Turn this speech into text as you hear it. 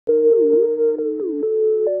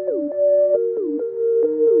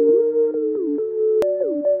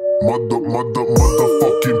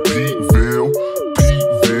Motherfucking PVILLE,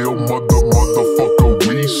 motherfucker,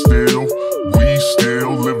 we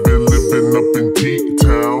still living up in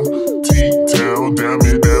T-Town, damn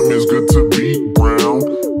it's good to be brown,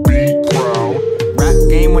 be proud. Rap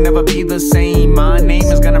game will never be the same, my name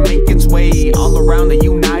is gonna make its way all around the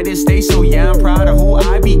United States, so yeah, I'm proud of who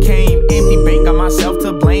I became. Empty bank, got myself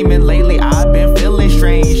to blame, and lately I've been feeling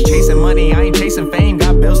strange. Chasing money, I ain't chasing fame,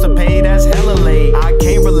 got bills to pay, that's hella late. I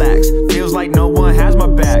can't relax, feels like no one has my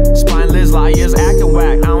back. Spineless liars acting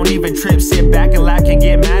whack, I don't even trip, sit back and laugh, can't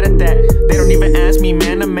get mad at that. They don't even ask me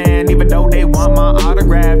man to man, even though they want my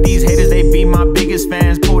autograph. These haters, they be my biggest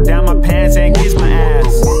fans, pull down my pants and kiss my ass.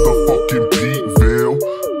 Motherfucking PVILLE,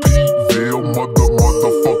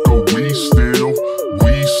 motherfucker, we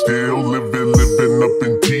still living up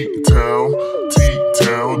in T-Town,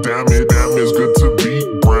 damn it's good to be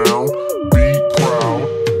brown, be proud.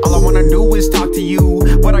 All I wanna do is talk to you,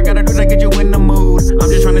 what I gotta do to get you in the mood? I'm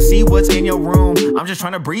just trying to see what's in your room, I'm just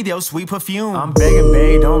trying to breathe your sweet perfume. I'm begging,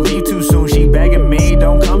 babe, don't leave too soon. She begging me,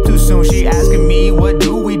 don't come too soon. She asking me, what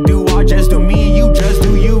do we do? I'll just do me, you just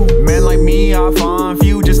do you. Men like me are fun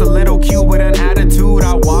few, just a little cute with an attitude.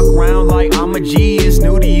 I walk around like I'm a G, it's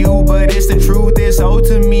new to you, but it's the truth, it's old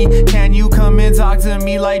to me. Can you come and talk to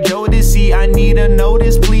me like Jodeci? I need a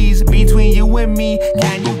notice, please, between you and me.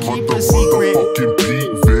 Can you keep a secret? Motherfucking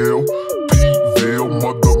PVILLE,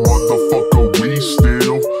 motherfucker, we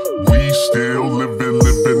still living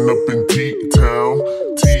up in T-Town,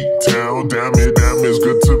 damn it's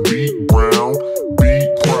good to be brown, be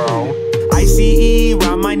proud. ICE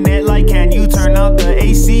round my neck like, can you turn up the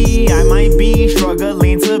AC? I might be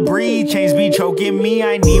struggling to breathe, chains be choking me.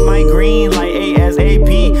 I need my green like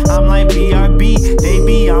ASAP. I'm like BRB, they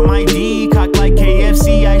be on my D, cock like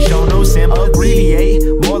KFC. I show no sympathy, alleviate,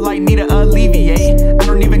 more like need to alleviate. I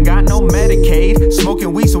don't even got no Medicaid,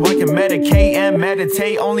 smoking weed so I can medicate and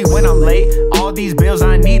meditate only when I'm late. All these bills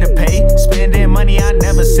I need to pay, spending money I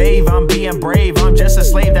never save. I'm being brave, I'm just a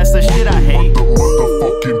slave, that's the shit I hate.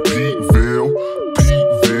 Motherfucking PVILLE,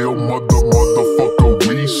 motherfucker,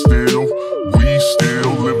 we still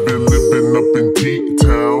living up in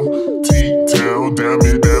T-Town, damn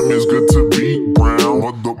it's good to be brown,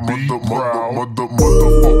 motherfucking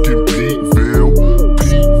PVILLE,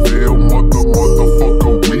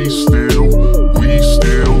 motherfucker, we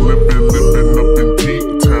still living up in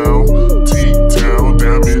T-Town,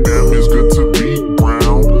 damn it's good to be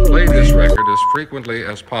brown. Play this record as frequently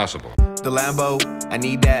as possible. The Lambo, I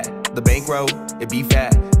need that. The bankroll, it be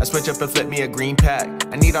fat. I switch up and flip me a green pack.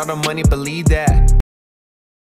 I need all the money, believe that.